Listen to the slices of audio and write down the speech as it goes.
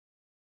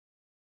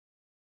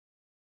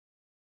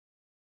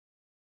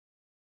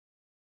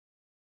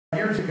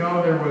Years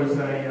ago, there was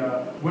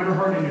a winter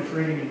hardiness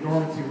rating and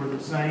dormancy were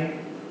the same.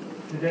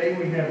 Today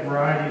we have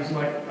varieties,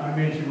 like I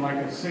mentioned, like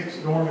a 6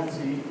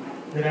 dormancy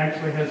that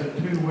actually has a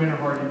 2 winter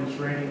hardiness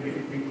rating that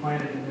could be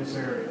planted in this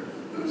area.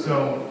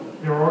 So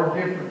there are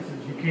differences.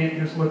 You can't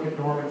just look at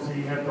dormancy.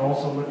 You have to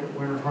also look at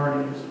winter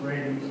hardiness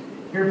ratings.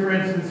 Here, for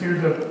instance,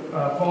 here's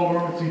a fall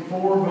dormancy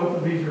 4. Both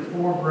of these are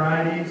 4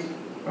 varieties,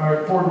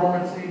 or 4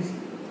 dormancies.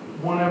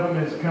 One of them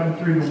has come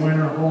through the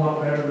winter a whole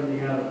lot better than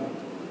the other.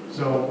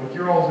 So with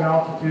your all's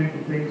altitude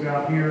and things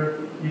out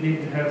here, you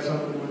need to have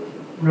something with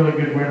really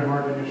good winter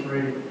hardiness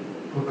rating,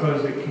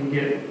 because it can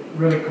get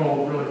really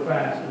cold really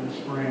fast in the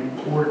spring,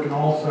 or it can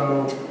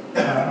also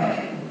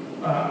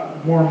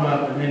warm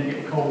up and then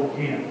get cold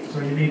again.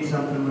 So you need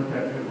something with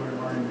that good winter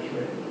hardiness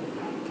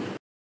rating.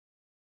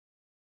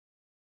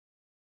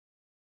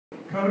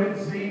 Coated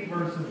seed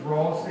versus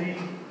raw seed.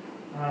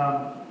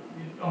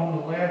 On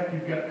the left,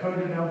 you've got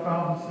coated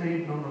alfalfa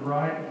seed, and on the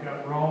right, you've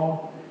got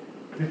raw.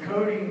 The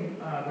coating,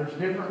 there's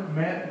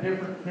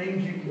different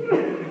things you can get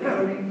in the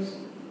coatings.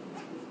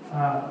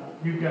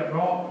 You've got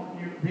raw,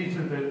 these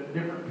are the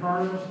different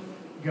terms.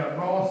 You've got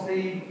raw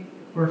seed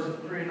versus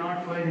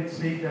pre-inoculated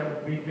seed. That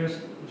would be just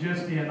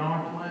the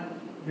inoculant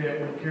that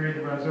would carry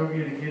the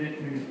rhizobia to get it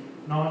to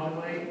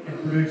nodulate and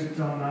produce its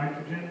own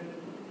nitrogen.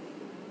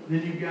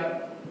 Then you've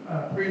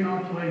got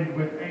pre-inoculated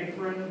with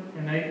apron,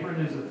 and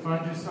apron is a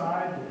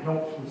fungicide that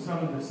helps with some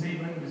of the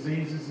seedling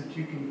diseases that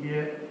you can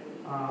get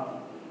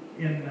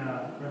in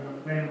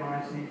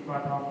Vanomyces,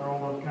 Phytophthora,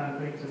 all those kind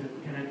of things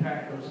that can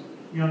attack those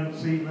young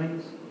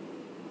seedlings.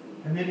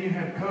 And then you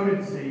have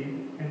coated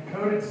seed, and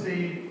coated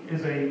seed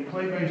is a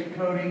clay-based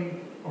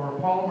coating or a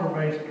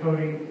polymer-based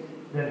coating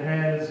that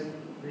has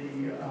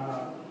the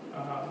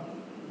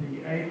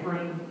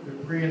apron, the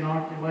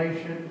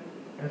pre-inoculation,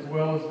 as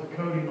well as the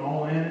coating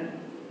all in it.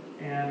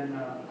 And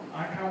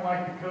I kind of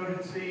like the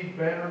coated seed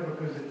better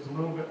because it's a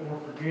little bit more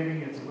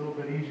forgiving, it's a little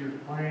bit easier to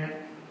plant,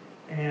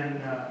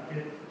 and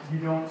you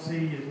don't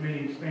see as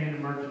many stand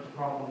emergence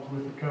problems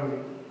with the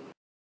coating.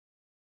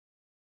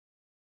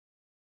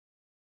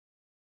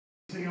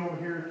 See over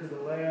here to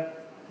the left,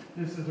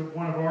 this is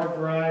one of our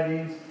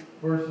varieties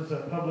versus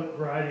a public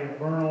variety of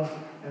vernal,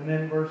 and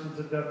then versus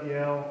a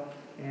WL.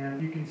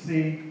 And you can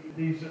see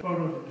these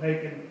photos are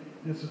taken,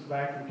 this is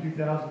back in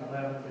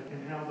 2011,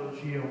 and how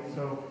those yield.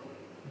 So,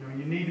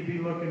 you need to be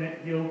looking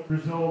at yield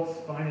results,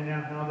 finding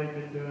out how they've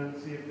been doing,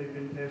 see if they've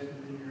been tested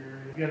in your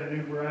area. You've got a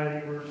new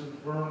variety versus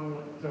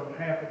vernal, so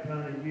 1/2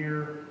 ton a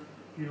year.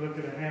 If you look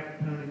at 1/2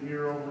 ton a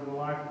year over the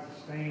life of the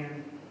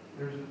stand,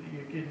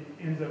 it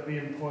ends up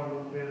being quite a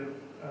little bit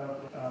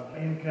of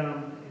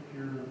income if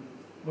you're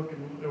looking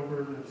over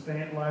the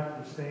life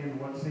of the stand,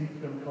 what seed's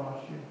going to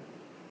cost you.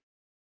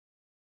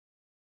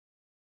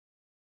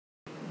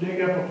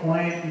 Dig up a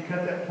plant, you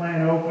cut that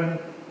plant open.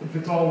 If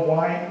it's all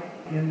white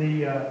in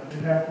the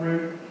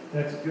taproot,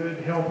 that's good,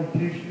 healthy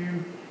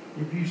tissue.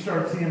 If you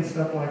start seeing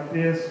stuff like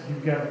this,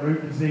 you've got a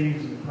root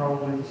disease, and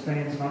probably the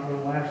stand's not going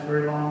to last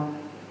very long.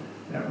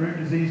 That root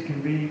disease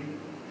can be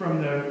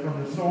from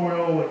the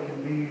soil, it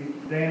can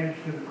be damage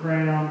to the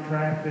crown,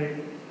 traffic,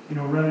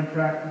 running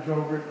tractors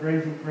over it,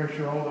 grazing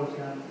pressure, all those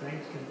kinds of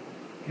things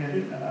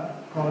can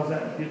cause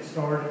that to get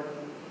started.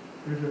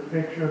 There's a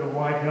picture of the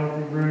white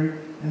healthy root.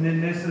 And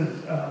then this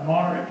is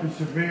moderate to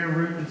severe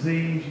root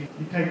disease.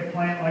 You take a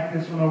plant like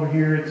this one over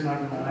here, it's not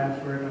going to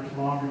last very much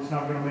longer. It's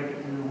not going to make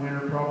it through the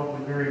winter,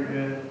 probably very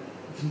good.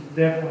 It's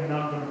definitely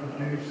not going to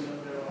produce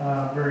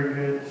very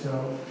good.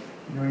 So,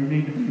 you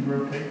need to be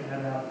rotating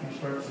that out if you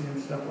start seeing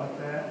stuff like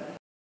that.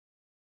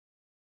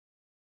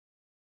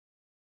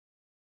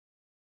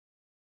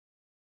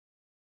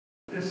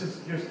 This is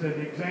just an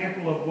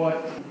example of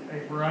what a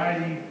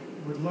variety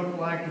would look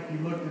like if you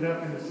looked it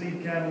up in the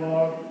seed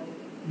catalog.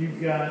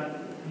 You've got,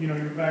 your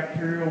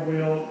bacterial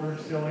wilt,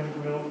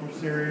 verticillium wilt,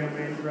 Fusarium,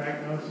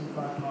 Anthracnose, and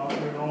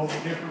Phytophthora, and all the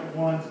different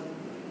ones.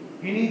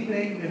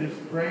 Anything that is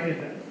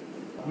graded,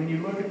 when you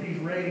look at these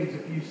ratings,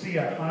 if you see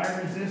a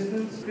high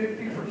resistance,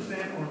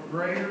 50% or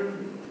greater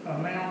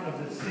amount of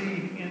the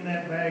seed in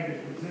that bag is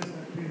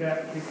resistant to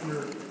that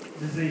particular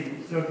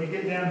disease. So if you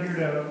get down here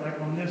to, like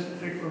on this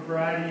particular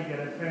variety, you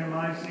got a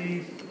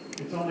Vanomyces,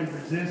 it's only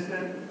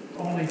resistant.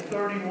 Only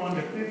 31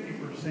 to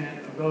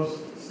 50% of those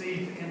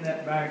seeds in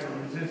that bag are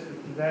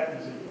resistant to that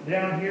disease.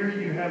 Down here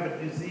you have a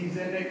disease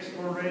index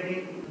score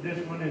rating. This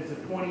one is a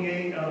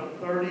 28 out of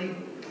 30,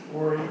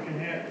 or you can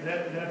have,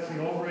 that's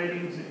the old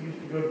ratings. It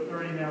used to go to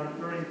 30, now to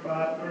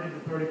 35, 30 to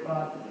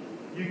 35.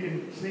 You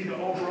can see the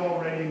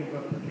overall rating of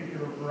a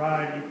particular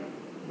variety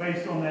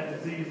based on that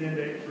disease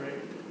index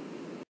rating.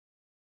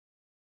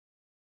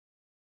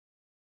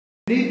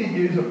 You need to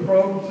use a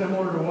probe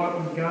similar to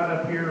what we've got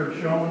up here or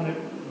shown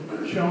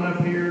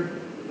up here,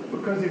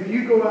 because if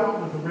you go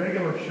out with a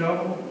regular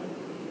shovel,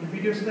 if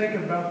you just think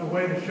about the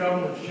way the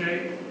shovel is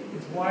shaped,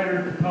 it's wider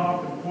at the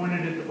top and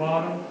pointed at the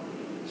bottom.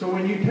 So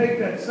when you take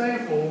that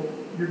sample,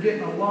 you're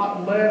getting a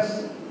lot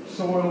less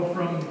soil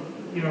from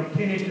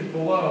 10 inches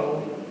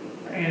below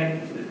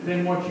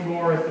than what you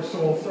are at the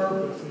soil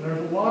surface. And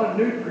there's a lot of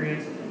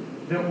nutrients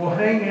that will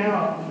hang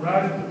out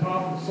right at the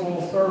top of the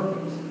soil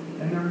surface.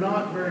 And they're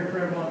not very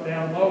prevalent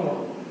down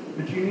lower.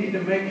 But you need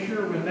to make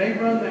sure when they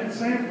run that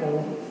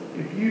sample,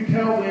 if you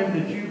tell them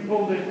that you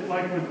pulled it,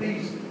 like with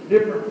these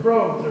different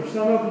probes, there's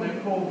some of them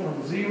that pull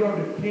from 0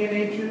 to 10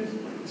 inches,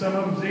 some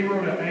of them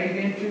 0 to 8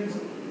 inches.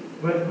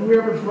 But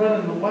whoever's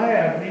running the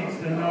lab needs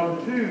to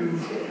know, too,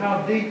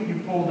 how deep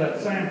you pulled that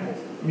sample.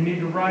 You need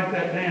to write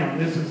that down.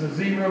 This is a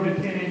 0 to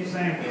 10 inch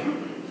sample.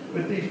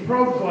 But these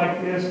probes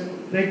like this,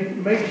 they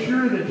make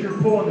sure that you're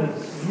pulling a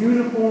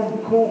uniform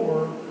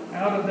core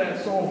out of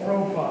that soil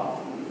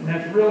profile. And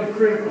that's really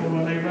critical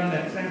when they run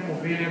that sample,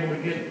 being able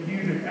to get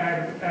you the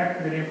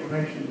accurate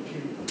information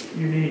that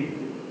you need.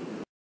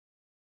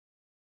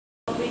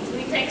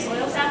 We take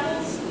soil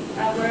samples,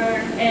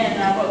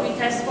 and what we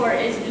test for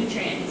is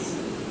nutrients.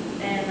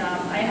 And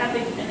I have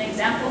an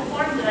example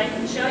form that I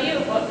can show you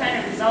of what kind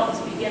of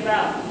results we give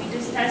out. We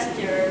just test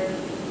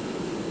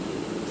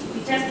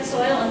we test the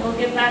soil, and we'll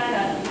give back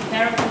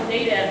numerical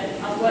data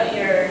on what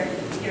your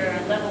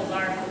levels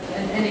are.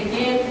 And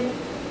again,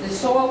 the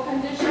soil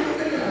condition,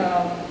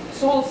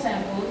 soil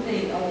sample,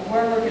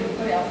 where we're going to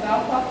put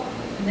alfalfa,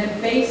 and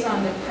then based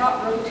on the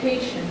crop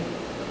rotation,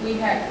 we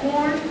had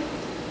corn,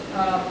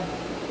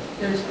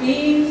 there's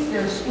beans,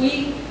 there's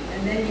wheat,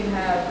 and then you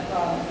have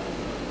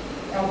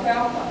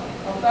alfalfa.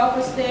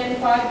 Alfalfa stand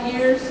 5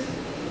 years,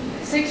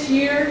 6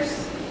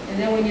 years, and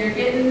then when you're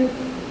getting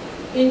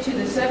into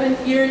the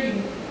 7th year,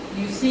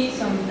 you see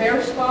some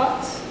bare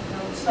spots,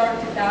 they'll start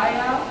to die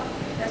out.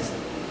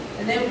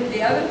 And then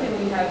the other thing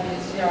we have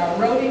is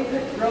rodent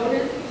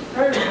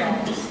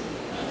dogs.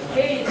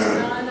 Hey,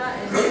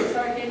 and they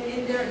start getting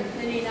in there and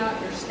thinning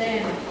out your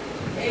stand.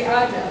 Hey, so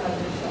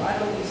I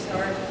don't we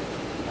start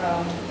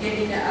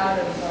getting it out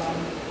of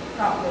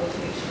crop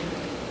rotation.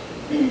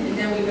 And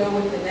then we go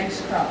with the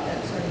next crop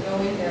that's going to go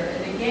in there.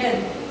 And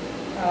again,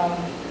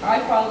 I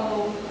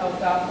follow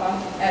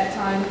alfalfa. At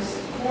times,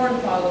 corn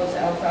follows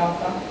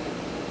alfalfa.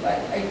 But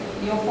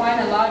you'll find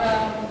a lot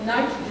of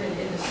nitrogen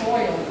in the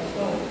soil.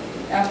 So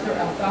after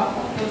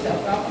alfalfa, those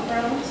alfalfa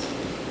grounds,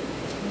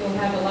 you'll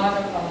have a lot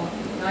of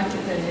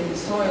nitrogen in the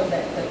soil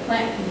that the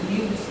plant can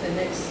use the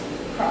next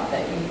crop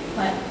that you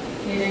plant.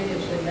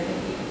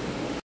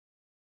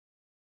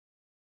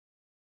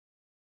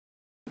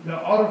 The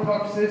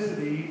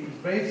autotoxicity is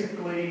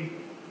basically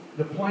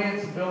the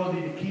plant's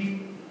ability to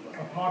keep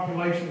a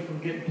population from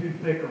getting too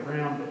thick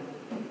around it.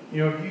 You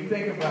know, if you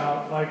think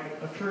about like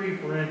a tree,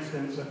 for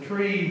instance, a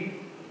tree,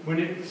 when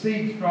its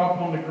seeds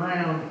drop on the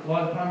ground, a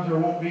lot of times there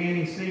won't be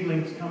any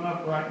seedlings come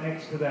up right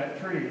next to that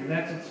tree. And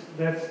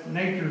that's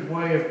nature's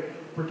way of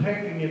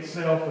protecting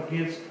itself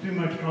against too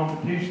much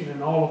competition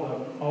and all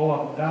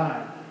of them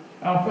dying.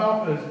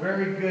 Alfalfa is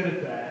very good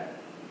at that.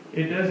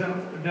 It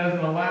doesn't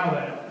allow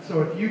that.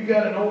 So if you've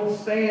got an old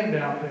stand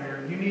out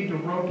there, you need to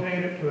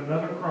rotate it to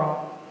another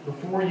crop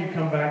before you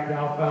come back to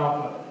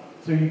alfalfa.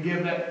 So you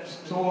give that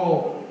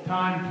soil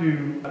time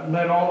to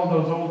let all of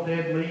those old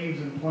dead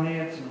leaves and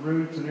plants and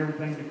roots and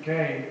everything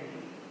decay,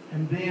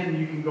 and then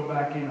you can go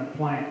back in and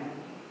plant.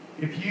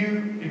 If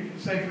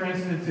say for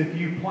instance, if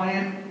you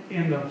plant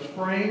in the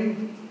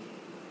spring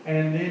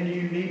and then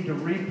you need to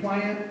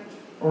replant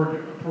or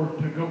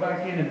to go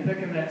back in and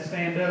thicken that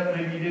stand up,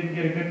 maybe you didn't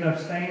get a good enough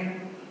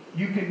stand,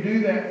 you can do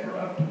that for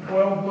up to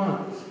 12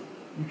 months.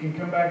 You can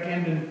come back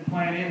in and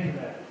plant into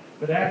that.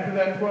 But after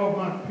that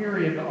 12-month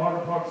period, the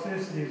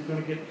autotoxicity is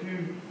going to get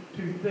too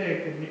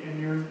thick,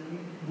 and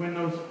when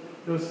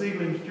those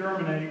seedlings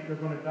germinate, they're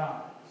going to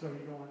die. So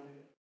you don't want to do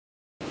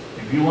it.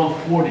 If you want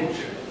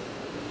forage,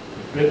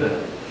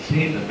 better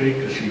see the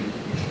bakery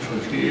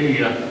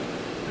area.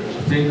 There's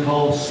a thing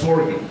called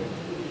sorghum.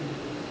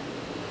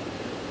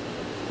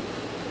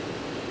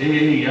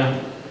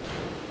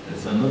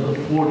 It's another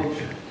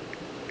forage.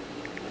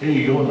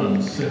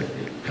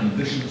 It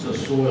conditions the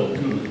soil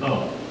too.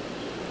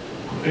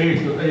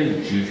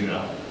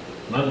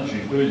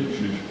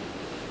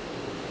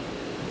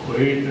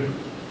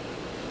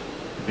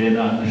 Then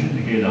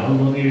how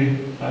many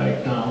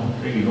back down,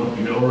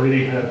 you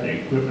already have the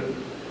equipment.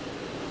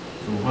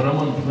 So what I'm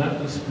going to plant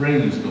this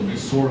spring is going to be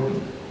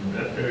sorghum in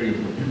that area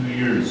for 2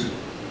 years.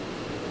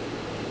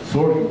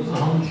 Sorghum is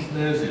 100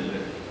 snazzy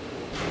there.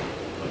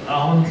 But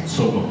 100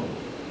 sorghum.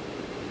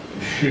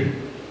 Shit.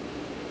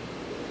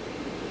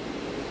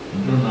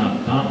 They're not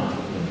done.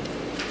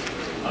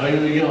 I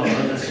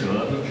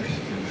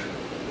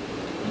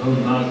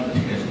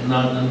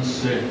don't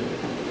say.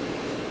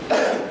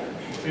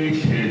 It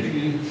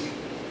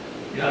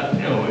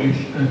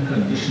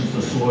conditions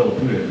the soil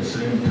too at the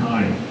same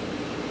time.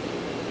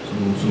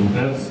 So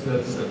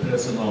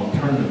that's an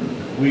alternative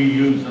that we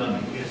use on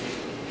it.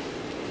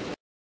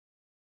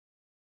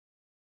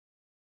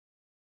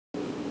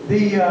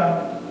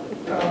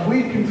 The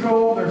weed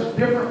control, there's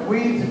different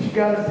weeds that you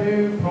got to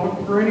do,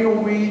 perennial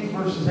weeds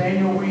versus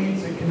annual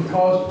weeds that can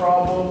cause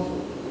problems.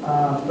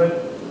 But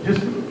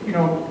just,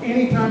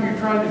 anytime you're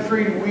trying to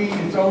treat a weed,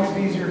 it's always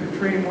easier to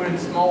treat them when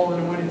it's small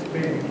than when it's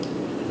big.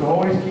 So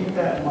always keep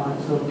that in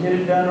mind. So get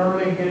it done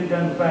early and get it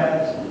done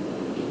fast.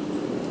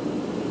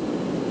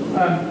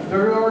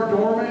 There are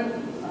dormant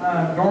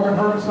dormant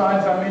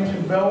herbicides. I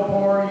mentioned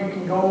Belpar. You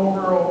can go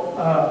over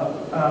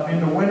in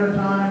the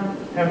wintertime,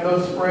 have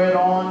those spread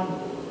on,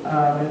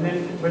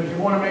 but you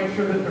want to make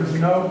sure that there's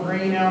no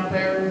green out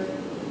there,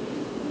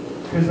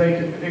 because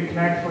it can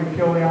actually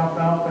kill the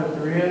alfalfa if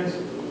there is.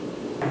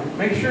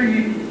 Make sure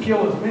you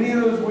kill as many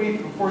of those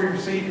weeds before you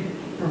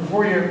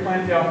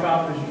plant the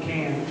alfalfa as you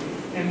can.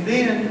 And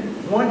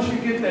then, once you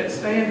get that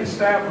stand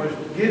established,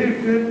 get a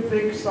good,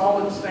 thick,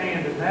 solid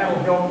stand, and that'll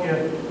help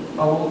you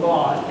a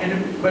lot.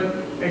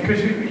 But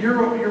because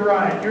you're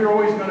right, you're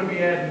always going to be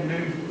adding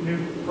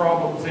new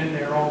problems in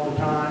there all the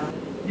time.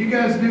 You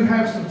guys do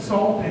have some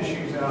salt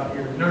issues out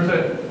here.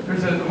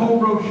 There's a whole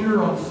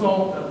brochure on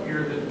salt up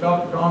here that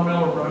Dr. Don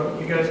Miller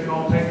wrote. You guys can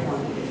all take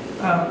one.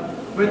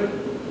 But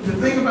the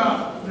thing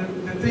about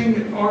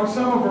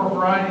some of our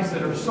varieties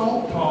that are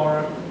salt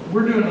tolerant,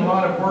 we're doing a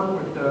lot of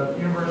work with the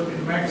University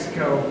of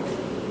Mexico,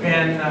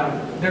 and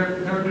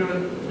they're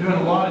doing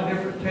a lot of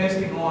different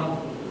testing on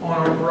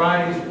our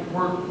varieties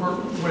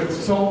with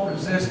salt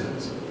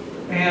resistance.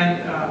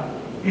 And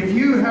if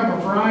you have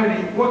a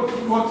variety,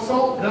 what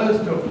salt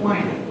does to a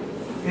plant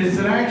is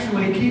it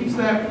actually keeps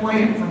that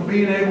plant from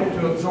being able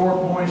to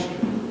absorb moisture.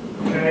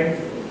 Okay,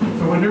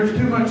 so when there's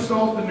too much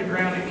salt in the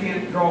ground, it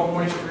can't draw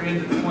moisture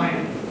into the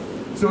plant.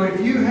 So if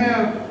you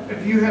have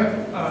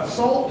a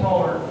salt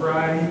tolerant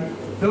variety,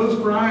 those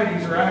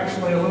varieties are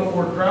actually a little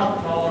more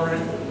drought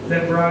tolerant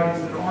than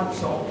varieties that aren't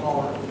salt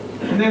tolerant.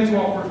 And that's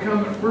what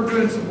we're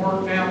doing some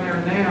work down there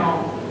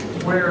now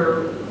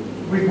where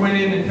we went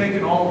in and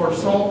taken all of our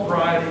salt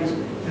varieties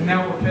and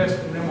now we're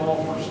testing them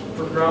all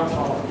for drought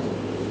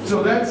tolerance.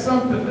 So that's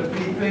something to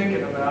be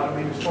thinking about,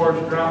 as far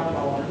as drought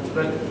tolerance.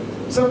 But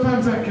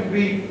sometimes that can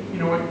be,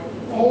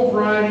 all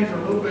varieties are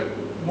a little bit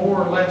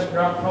more or less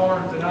drought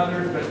tolerant than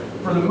others, but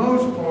for the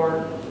most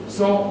part,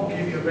 salt will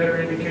give you a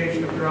better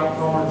indication of drought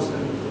tolerance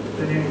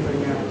than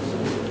anything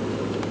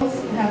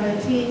else. We have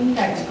a team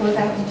that goes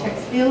out and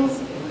checks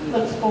fields,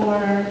 looks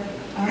for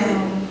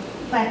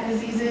plant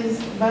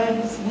diseases,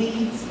 bugs,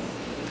 weeds.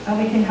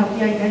 We can help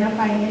you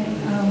identify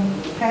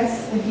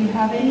pests if you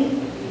have any.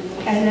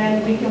 And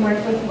then we can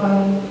work with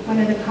one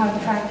of the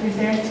contractors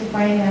there to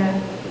find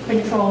a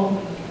control,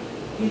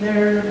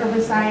 either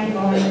herbicide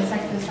or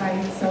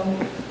insecticide. So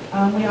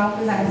we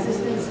offer that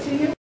assistance to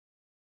you.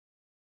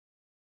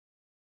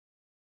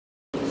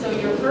 So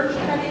your first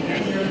cutting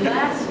and your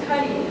last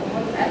cutting,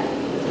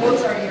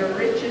 those are your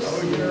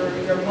richest,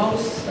 your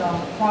most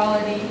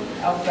quality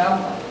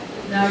alfalfa.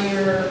 Now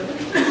your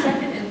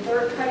second and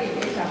third cutting,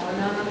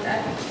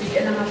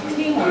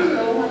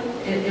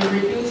 it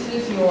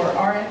reduces your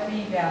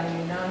RFE value.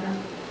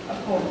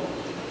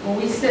 When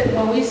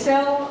we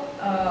sell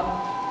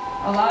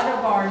a lot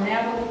of our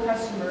Navajo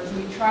customers,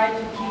 we try to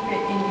keep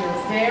it in your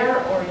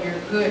fair or your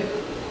good.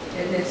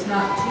 And it's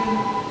not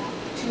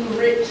too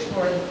rich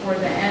for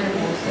the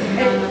animals.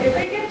 If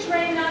it gets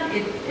rained on,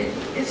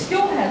 it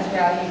still has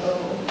value.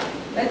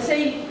 Let's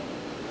say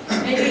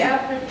maybe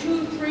after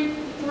 2,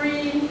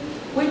 3,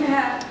 we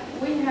have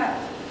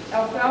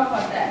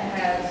alfalfa that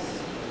has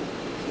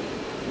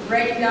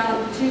rained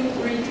down 2,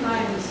 3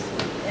 times,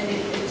 and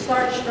it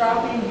starts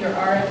dropping your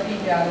RFE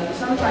value.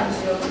 Sometimes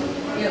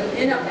you'll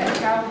end up at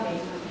cow hay.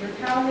 Your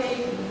cow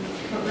hay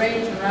could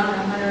range around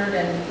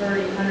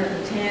 130,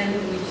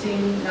 110. We've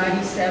seen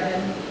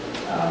 97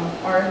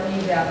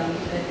 RFE value.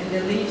 And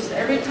the leaves,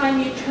 every time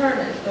you turn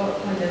it,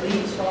 when the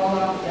leaves fall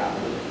off,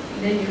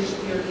 then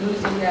you're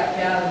losing that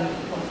value.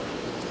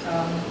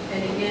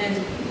 And again,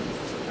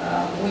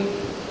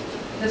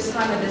 this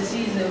time of the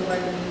season,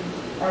 when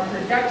our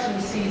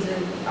production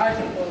season,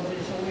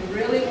 agriculture, so we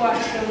really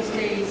watch those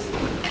days.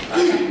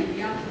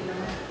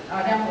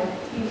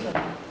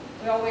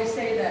 We always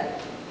say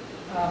that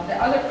the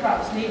other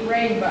crops need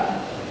rain, but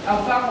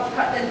alfalfa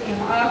cut in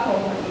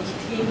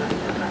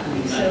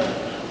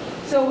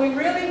so we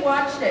really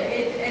watched it.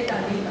 And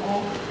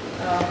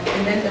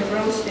then the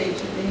growth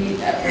stage, you need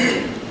that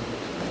rain.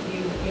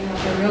 You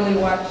have to really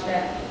watch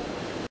that.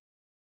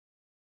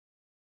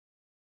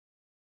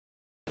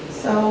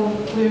 So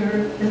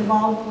we're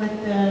involved with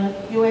the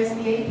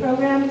USDA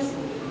programs.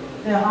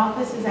 The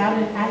office is out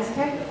in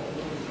Aztec.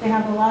 They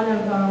have a lot of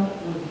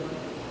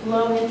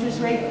low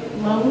interest rate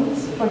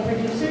loans for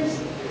producers.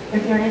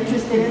 If you're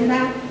interested in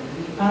that,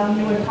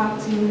 you would talk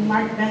to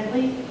Mark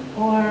Bentley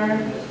or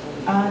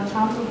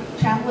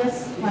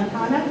Chambliss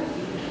Montana.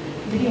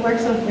 He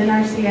works with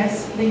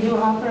NRCS. They do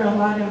offer a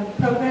lot of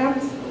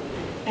programs.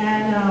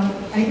 And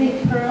I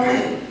think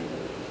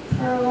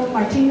Pearl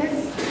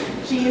Martinez,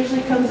 she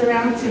usually comes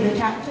around to the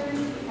chapters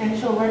and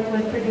she'll work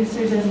with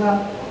producers as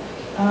well.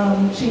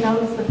 She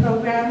knows the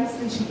programs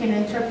and she can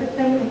interpret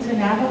them into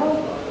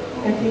Navajo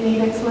if you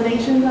need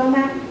explanations on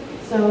that.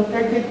 So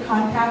they're good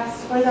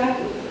contacts for that.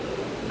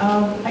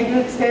 I do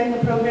extend the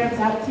programs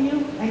out to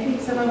you. I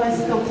think some of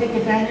us still take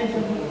advantage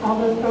of all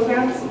those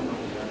programs.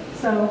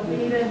 So we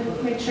need to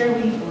make sure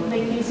we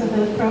make use of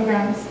those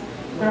programs.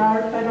 There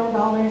are federal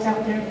dollars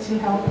out there to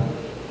help.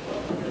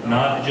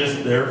 Not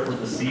just there for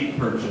the seed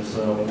purchase.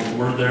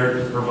 We're there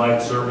to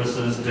provide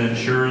services to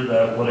ensure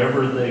that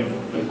whatever they've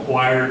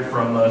acquired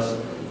from us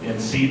and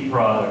seed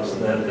products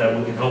that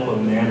we can help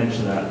them manage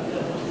that.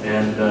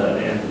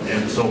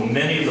 And so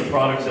many of the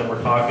products that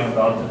we're talking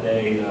about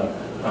today,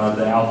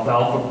 the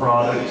alfalfa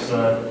products,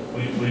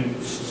 we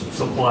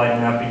supply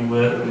NAPI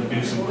with. We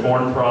do some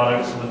corn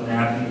products with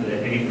NAPI, the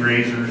hay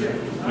grazers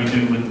we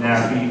do with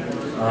NAPI.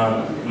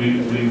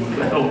 We've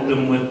helped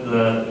them with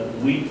the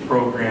wheat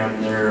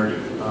program there,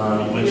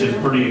 which is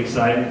pretty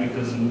exciting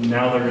because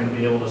now they're going to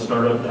be able to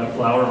start up that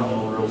flour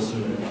mill real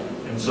soon.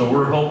 And so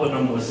we're helping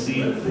them with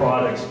seed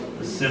products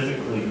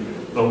specifically.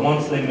 But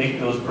once they make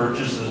those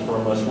purchases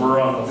from us, we're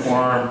on the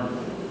farm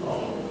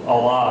a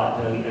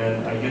lot,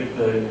 and I get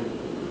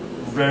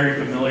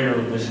very familiar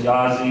with Ms.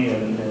 Yazzie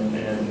and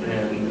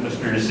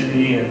Mr.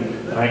 Yassidi,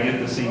 and I get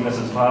to see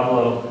Mrs.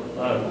 Pablo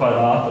quite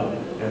often.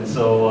 And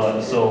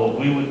so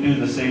we would do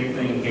the same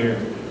thing here.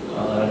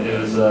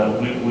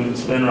 We would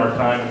spend our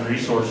time and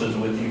resources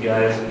with you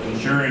guys,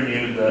 ensuring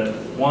you that,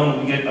 one,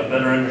 we get a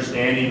better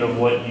understanding of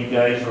what you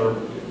guys'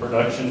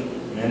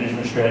 production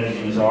management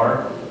strategies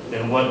are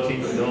and what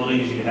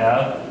capabilities you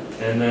have,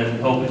 and then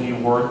helping you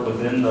work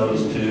within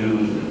those to,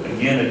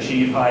 again,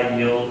 achieve high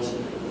yields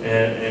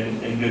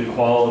and good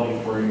quality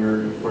for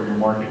your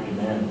market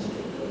demands.